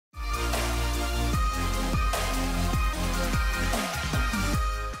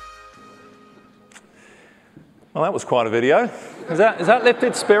Well, that was quite a video. Is that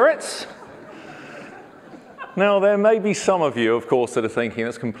lifted spirits? Now, there may be some of you, of course, that are thinking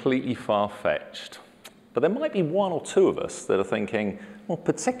that's completely far-fetched. But there might be one or two of us that are thinking, well,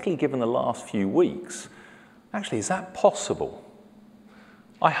 particularly given the last few weeks, actually, is that possible?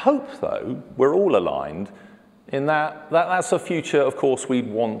 I hope, though, we're all aligned in that's a future, of course, we'd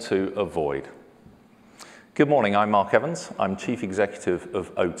want to avoid. Good morning, I'm Mark Evans. I'm Chief Executive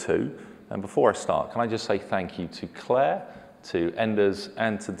of O2. And before I start, can I just say thank you to Claire, to Enders,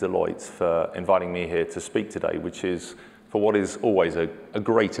 and to Deloitte for inviting me here to speak today, which is for what is always a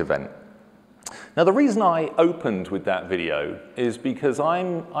great event. Now, the reason I opened with that video is because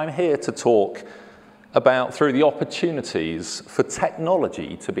I'm here to talk about through the opportunities for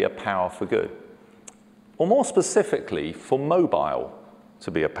technology to be a power for good, or more specifically, for mobile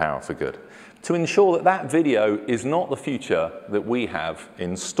to be a power for good, to ensure that that video is not the future that we have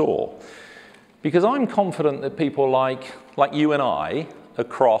in store. Because I'm confident that people like you and I,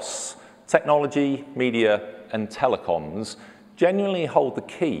 across technology, media, and telecoms, genuinely hold the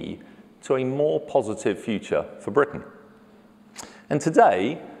key to a more positive future for Britain. And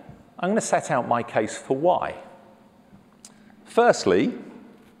today, I'm going to set out my case for why. Firstly,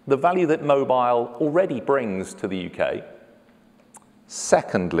 the value that mobile already brings to the UK.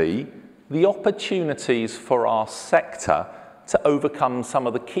 Secondly, the opportunities for our sector to overcome some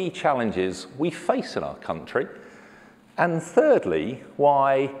of the key challenges we face in our country. And thirdly,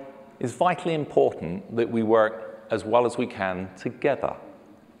 why it's vitally important that we work as well as we can together.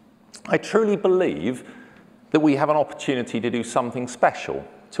 I truly believe that we have an opportunity to do something special,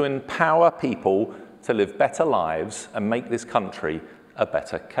 to empower people to live better lives and make this country a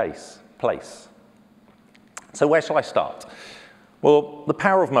better place. So where shall I start? Well, the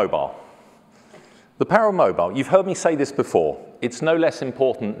power of mobile. The power of mobile, you've heard me say this before, it's no less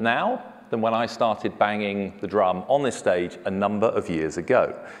important now than when I started banging the drum on this stage a number of years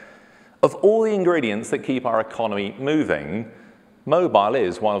ago. Of all the ingredients that keep our economy moving, mobile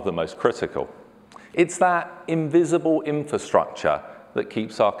is one of the most critical. It's that invisible infrastructure that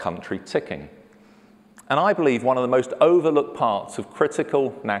keeps our country ticking. And I believe one of the most overlooked parts of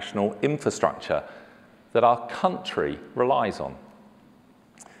critical national infrastructure that our country relies on.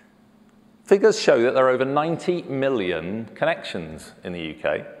 Figures show that there are over 90 million connections in the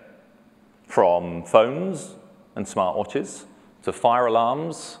UK, from phones and smartwatches to fire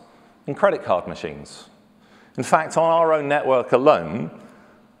alarms and credit card machines. In fact, on our own network alone,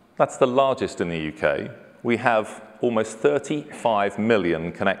 that's the largest in the UK, we have almost 35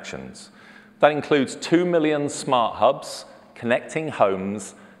 million connections. That includes 2 million smart hubs connecting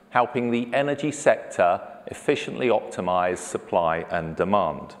homes, helping the energy sector efficiently optimize supply and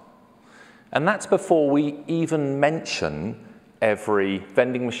demand. And that's before we even mention every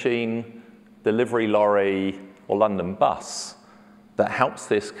vending machine, delivery lorry, or London bus that helps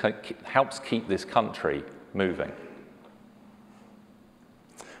keep this country moving.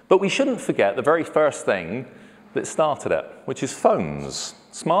 But we shouldn't forget the very first thing that started it, which is phones.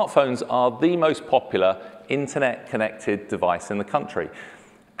 Smartphones are the most popular internet-connected device in the country.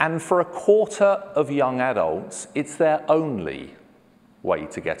 And for a quarter of young adults, it's their only way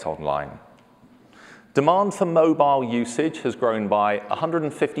to get online. Demand for mobile usage has grown by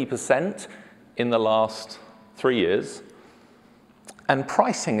 150% in the last 3 years, and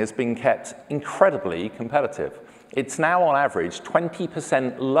pricing has been kept incredibly competitive. It's now on average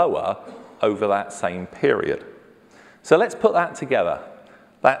 20% lower over that same period. So let's put that together.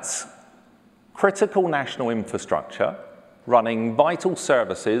 That's critical national infrastructure running vital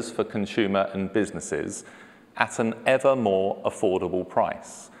services for consumer and businesses at an ever more affordable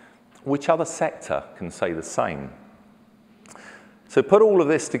price. Which other sector can say the same? So put all of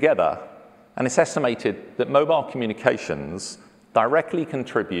this together, and it's estimated that mobile communications directly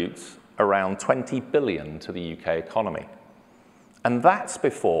contributes around 20 billion to the UK economy. And that's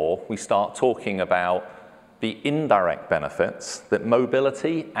before we start talking about the indirect benefits that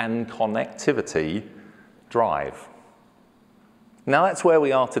mobility and connectivity drive. Now that's where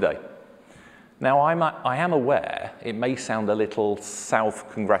we are today. Now, I am aware it may sound a little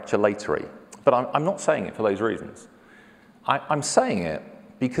self-congratulatory, but I'm not saying it for those reasons. I'm saying it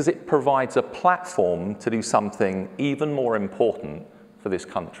because it provides a platform to do something even more important for this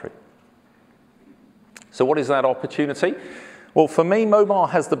country. So what is that opportunity? Well, for me, mobile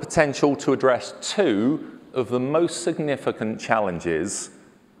has the potential to address two of the most significant challenges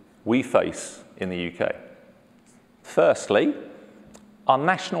we face in the UK. Firstly, our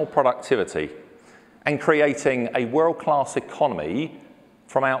national productivity and creating a world-class economy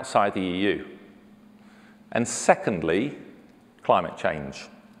from outside the EU. And secondly, climate change.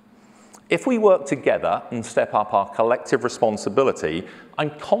 If we work together and step up our collective responsibility, I'm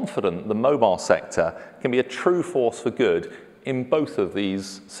confident the mobile sector can be a true force for good in both of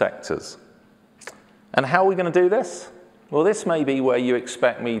these sectors. And how are we going to do this? Well, this may be where you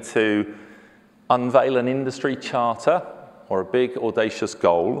expect me to unveil an industry charter or a big, audacious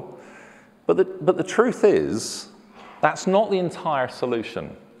goal. But the truth is, that's not the entire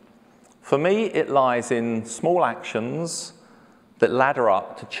solution. For me, it lies in small actions that ladder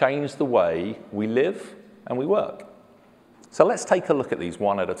up to change the way we live and we work. So let's take a look at these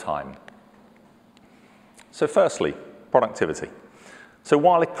one at a time. So firstly, productivity. So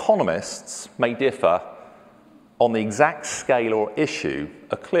while economists may differ on the exact scale or issue,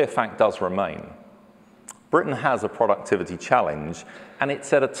 a clear fact does remain. Britain has a productivity challenge, and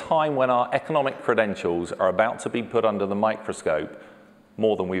it's at a time when our economic credentials are about to be put under the microscope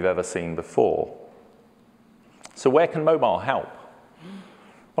more than we've ever seen before. So where can mobile help?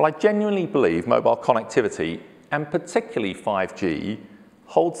 Well, I genuinely believe mobile connectivity, and particularly 5G,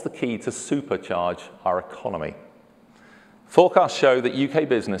 holds the key to supercharge our economy. Forecasts show that UK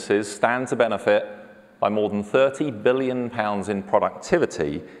businesses stand to benefit by more than £30 billion in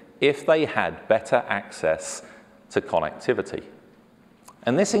productivity if they had better access to connectivity.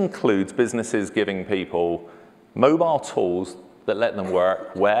 And this includes businesses giving people mobile tools that let them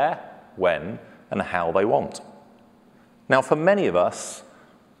work where, when, and how they want. Now, for many of us,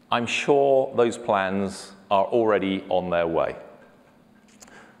 I'm sure those plans are already on their way.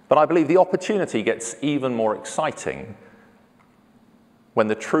 But I believe the opportunity gets even more exciting when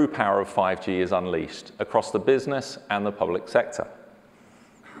the true power of 5G is unleashed across the business and the public sector.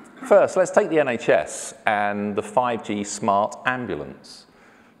 First, let's take the NHS and the 5G smart ambulance.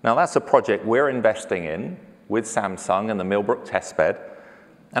 Now, that's a project we're investing in with Samsung and the Millbrook testbed,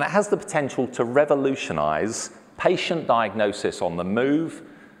 and it has the potential to revolutionize patient diagnosis on the move,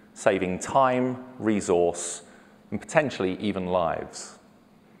 saving time, resource, and potentially even lives.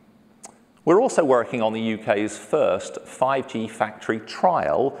 We're also working on the UK's first 5G factory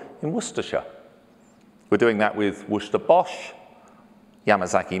trial in Worcestershire. We're doing that with Worcester Bosch,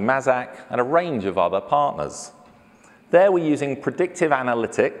 Yamazaki Mazak, and a range of other partners. There we're using predictive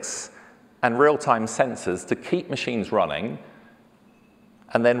analytics and real-time sensors to keep machines running,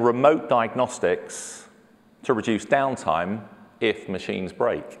 and then remote diagnostics to reduce downtime if machines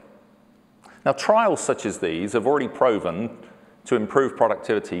break. Now, trials such as these have already proven to improve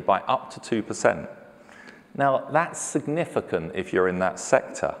productivity by up to 2%. Now, that's significant if you're in that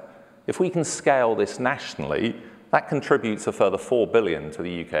sector. If we can scale this nationally, that contributes a further £4 billion to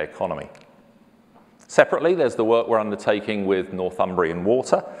the UK economy. Separately, there's the work we're undertaking with Northumbrian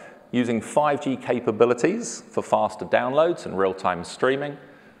Water, using 5G capabilities for faster downloads and real-time streaming.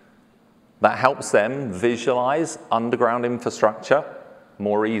 That helps them visualize underground infrastructure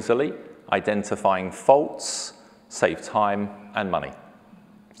more easily, identifying faults, save time and money.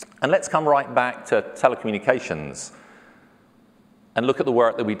 And let's come right back to telecommunications and look at the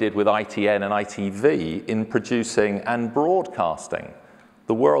work that we did with ITN and ITV in producing and broadcasting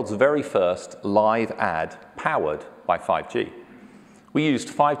the world's very first live ad powered by 5G. We used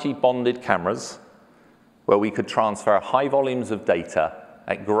 5G bonded cameras where we could transfer high volumes of data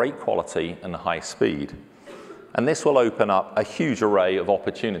at great quality and high speed. And this will open up a huge array of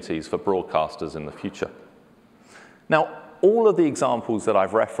opportunities for broadcasters in the future. Now, all of the examples that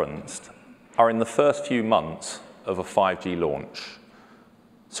I've referenced are in the first few months of a 5G launch.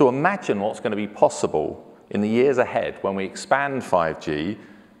 So imagine what's going to be possible in the years ahead when we expand 5G,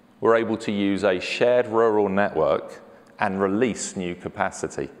 we're able to use a shared rural network and release new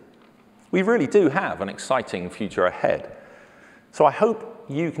capacity. We really do have an exciting future ahead. So I hope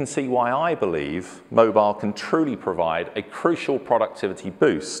you can see why I believe mobile can truly provide a crucial productivity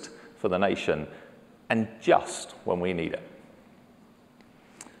boost for the nation, and just when we need it.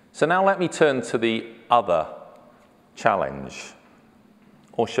 So now let me turn to the other challenge,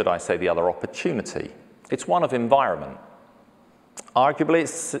 or should I say the other opportunity. It's one of environment. Arguably,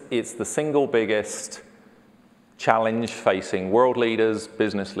 it's the single biggest challenge facing world leaders,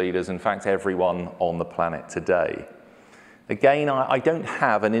 business leaders, in fact, everyone on the planet today. Again, I don't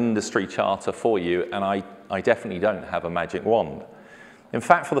have an industry charter for you, and I definitely don't have a magic wand. In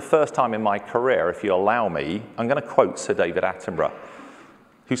fact, for the first time in my career, if you allow me, I'm going to quote Sir David Attenborough,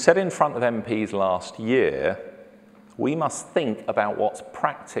 who said in front of MPs last year, "We must think about what's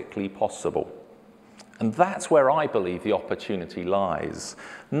practically possible." And that's where I believe the opportunity lies.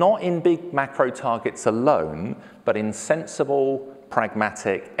 Not in big macro targets alone, but in sensible,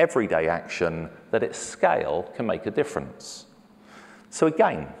 pragmatic, everyday action that at scale can make a difference. So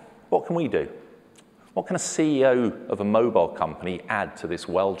again, what can we do? What can a CEO of a mobile company add to this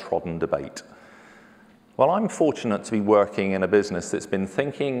well-trodden debate? Well, I'm fortunate to be working in a business that's been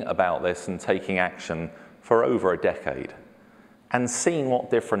thinking about this and taking action for over a decade and seeing what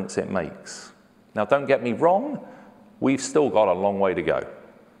difference it makes. Now, don't get me wrong, we've still got a long way to go,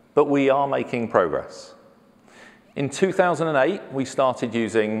 but we are making progress. In 2008, we started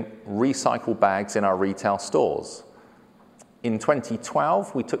using recycled bags in our retail stores. In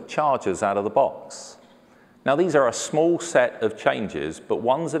 2012, we took chargers out of the box. Now, these are a small set of changes, but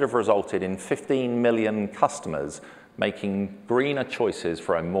ones that have resulted in 15 million customers making greener choices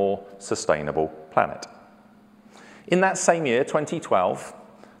for a more sustainable planet. In that same year, 2012,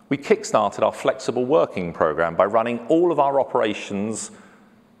 we kickstarted our flexible working program by running all of our operations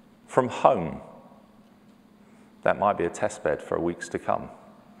from home. That might be a test bed for weeks to come.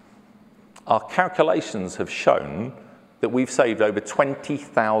 Our calculations have shown that we've saved over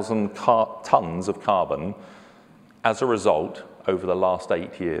 20,000 tons of carbon as a result over the last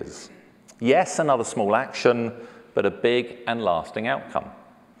 8 years. Yes, another small action, but a big and lasting outcome.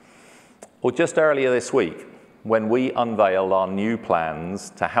 Or just earlier this week, when we unveiled our new plans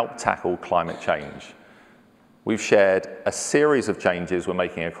to help tackle climate change, we've shared a series of changes we're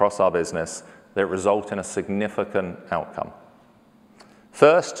making across our business that result in a significant outcome.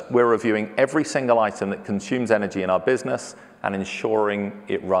 First, we're reviewing every single item that consumes energy in our business and ensuring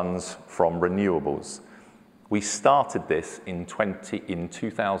it runs from renewables. We started this in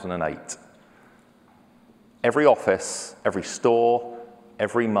 2008. Every office, every store,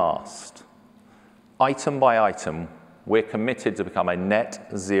 every mast, item by item, we're committed to become a net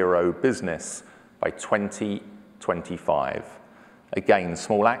zero business by 2025. Again,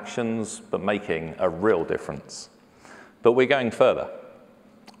 small actions, but making a real difference. But we're going further.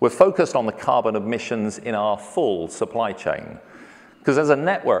 We're focused on the carbon emissions in our full supply chain. Because as a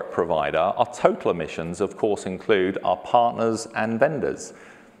network provider, our total emissions, of course, include our partners and vendors.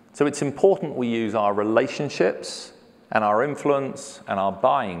 So it's important we use our relationships and our influence and our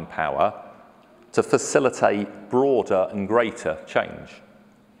buying power to facilitate broader and greater change.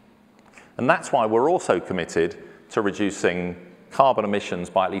 And that's why we're also committed to reducing carbon emissions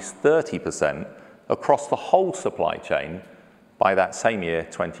by at least 30% across the whole supply chain by that same year,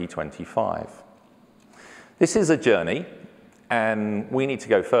 2025. This is a journey, and we need to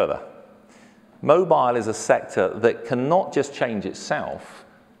go further. Mobile is a sector that can not just change itself,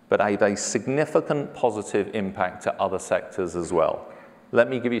 but have a significant positive impact to other sectors as well. Let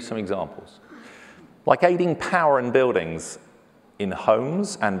me give you some examples. Like aiding power in buildings, in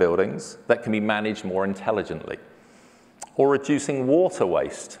homes and buildings that can be managed more intelligently, or reducing water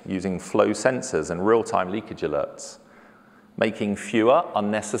waste using flow sensors and real-time leakage alerts, making fewer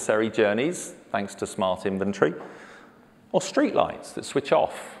unnecessary journeys thanks to smart inventory, or street lights that switch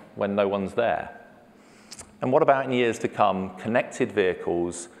off when no one's there. And what about in years to come, connected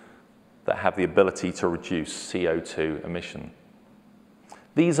vehicles that have the ability to reduce CO2 emission?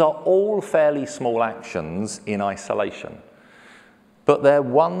 These are all fairly small actions in isolation, but they're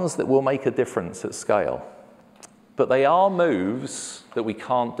ones that will make a difference at scale. But they are moves that we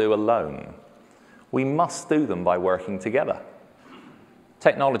can't do alone. We must do them by working together.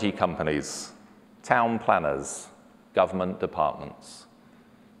 Technology companies, town planners, government departments,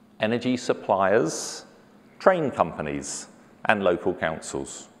 energy suppliers, train companies, and local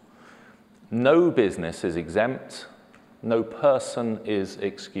councils. No business is exempt. No person is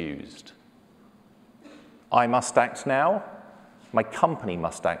excused. I must act now, my company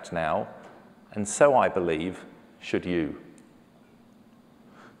must act now, and so I believe should you.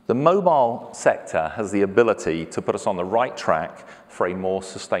 The mobile sector has the ability to put us on the right track for a more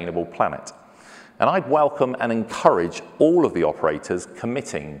sustainable planet. And I'd welcome and encourage all of the operators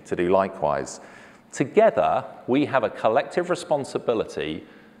committing to do likewise. Together, we have a collective responsibility,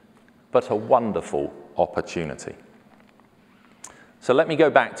 but a wonderful opportunity. So let me go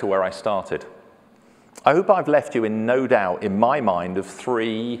back to where I started. I hope I've left you in no doubt in my mind of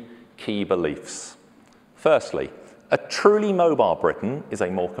 3 key beliefs. Firstly, a truly mobile Britain is a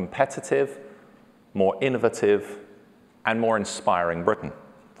more competitive, more innovative, and more inspiring Britain.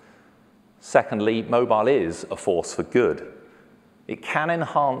 Secondly, mobile is a force for good. It can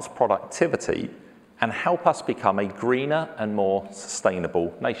enhance productivity and help us become a greener and more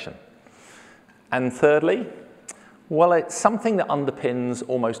sustainable nation. And thirdly, well, it's something that underpins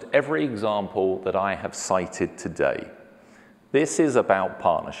almost every example that I have cited today. This is about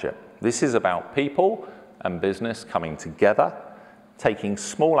partnership. This is about people and business coming together, taking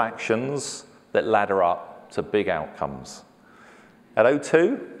small actions that ladder up to big outcomes. At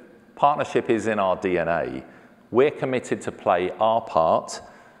O2, partnership is in our DNA. We're committed to play our part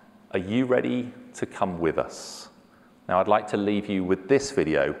Are you ready to come with us? Now, I'd like to leave you with this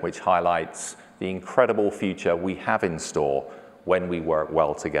video, which highlights the incredible future we have in store when we work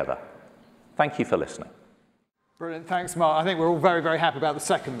well together. Thank you for listening. Brilliant, thanks Mark. I think we're all very, very happy about the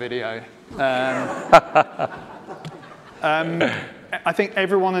second video. I think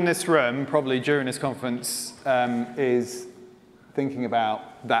everyone in this room, probably during this conference, is thinking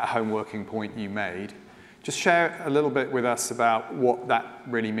about that home working point you made. Just share a little bit with us about what that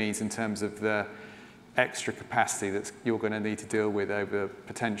really means in terms of the extra capacity that you're going to need to deal with over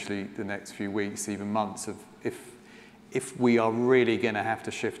potentially the next few weeks, even months, of if we are really going to have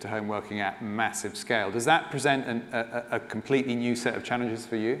to shift to home working at massive scale. Does that present a completely new set of challenges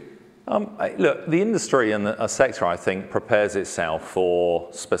for you? Look, the industry and the sector, I think, prepares itself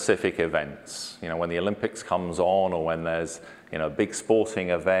for specific events. You know, when the Olympics comes on, or when there's, you know, a big sporting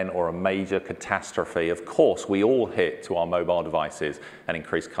event or a major catastrophe, of course, we all hit to our mobile devices and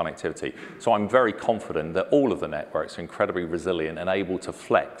increase connectivity. So I'm very confident that all of the networks are incredibly resilient and able to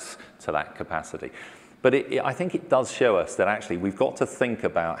flex to that capacity. But I think it does show us that actually we've got to think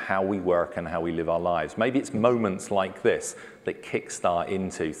about how we work and how we live our lives. Maybe it's moments like this that kickstart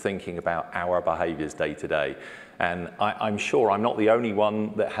into thinking about our behaviors day to day. And I'm sure I'm not the only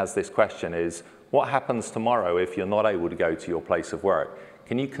one that has this question, is what happens tomorrow if you're not able to go to your place of work?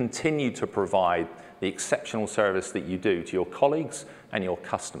 Can you continue to provide the exceptional service that you do to your colleagues and your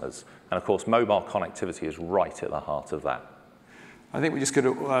customers? And of course, mobile connectivity is right at the heart of that. I think we just got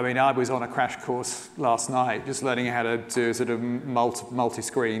to, I mean, I was on a crash course last night, just learning how to do sort of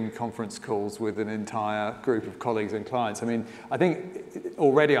multi-screen conference calls with an entire group of colleagues and clients. I mean, I think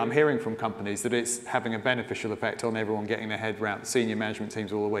already I'm hearing from companies that it's having a beneficial effect on everyone getting their head around, senior management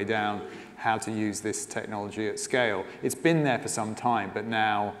teams all the way down, how to use this technology at scale. It's been there for some time, but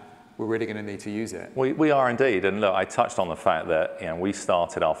now we're really going to need to use it. We are indeed, and look, I touched on the fact that, you know, we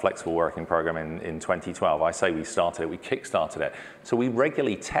started our flexible working program in 2012. I say we started it, we kick-started it. So we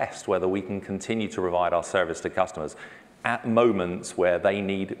regularly test whether we can continue to provide our service to customers at moments where they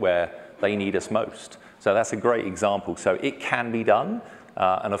need us most. So that's a great example. So it can be done,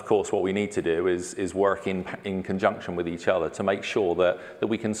 and of course what we need to do is work in conjunction with each other to make sure that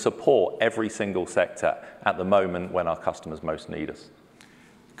we can support every single sector at the moment when our customers most need us.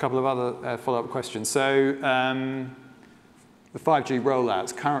 A couple of other follow-up questions. So the 5G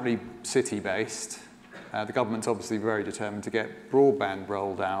rollout's currently city-based. The government's obviously very determined to get broadband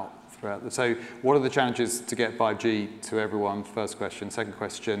rolled out throughout. So what are the challenges to get 5G to everyone? First question. Second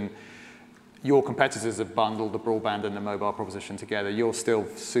question, your competitors have bundled the broadband and the mobile proposition together. You're still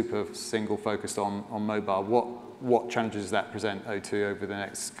super single focused on mobile. What challenges does that present O2 over the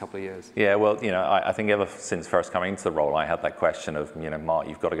next couple of years? Yeah, well, you know, I think ever since first coming into the role, I had that question of, you know, Mark,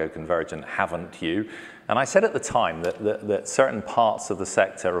 you've got to go convergent, haven't you? And I said at the time that certain parts of the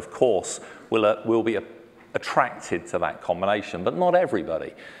sector, of course, will be attracted to that combination, but not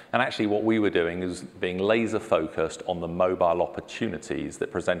everybody. And actually what we were doing is being laser focused on the mobile opportunities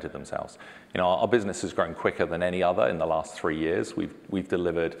that presented themselves. You know, our business has grown quicker than any other in the last 3 years. We've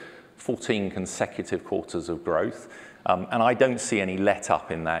delivered 14 consecutive quarters of growth, and I don't see any let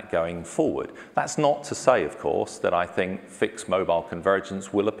up in that going forward. That's not to say, of course, that I think fixed mobile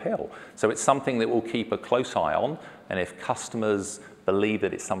convergence will appeal. So it's something that we'll keep a close eye on, and if customers believe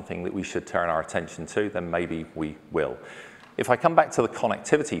that it's something that we should turn our attention to, then maybe we will. If I come back to the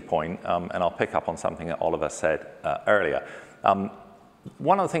connectivity point, and I'll pick up on something that Oliver said earlier,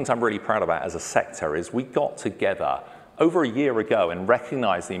 one of the things I'm really proud about as a sector is we got together over a year ago and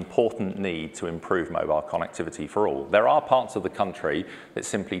recognized the important need to improve mobile connectivity for all. There are parts of the country that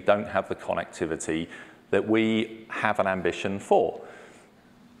simply don't have the connectivity that we have an ambition for.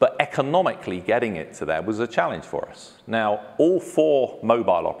 But economically getting it to there was a challenge for us. Now, all 4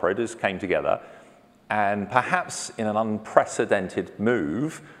 mobile operators came together, and perhaps in an unprecedented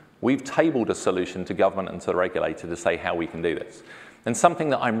move, we've tabled a solution to government and to the regulator to say how we can do this. And something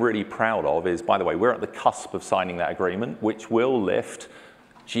that I'm really proud of is, by the way, we're at the cusp of signing that agreement, which will lift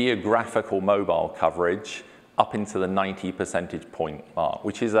geographical mobile coverage up into the 90 percentage point mark,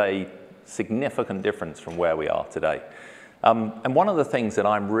 which is a significant difference from where we are today. And one of the things that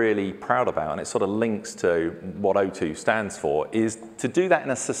I'm really proud about, and it sort of links to what O2 stands for, is to do that in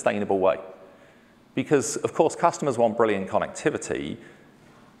a sustainable way. Because, of course, customers want brilliant connectivity.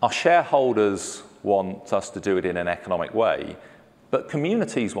 Our shareholders want us to do it in an economic way, but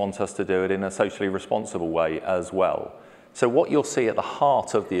communities want us to do it in a socially responsible way as well. So what you'll see at the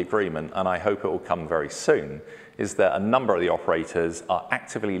heart of the agreement, and I hope it will come very soon, is that a number of the operators are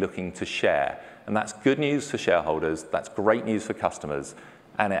actively looking to share. And that's good news for shareholders, that's great news for customers,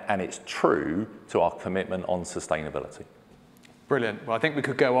 and it's true to our commitment on sustainability. Brilliant. Well, I think we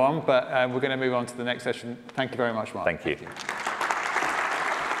could go on, but we're going to move on to the next session. Thank you very much, Mark. Thank you.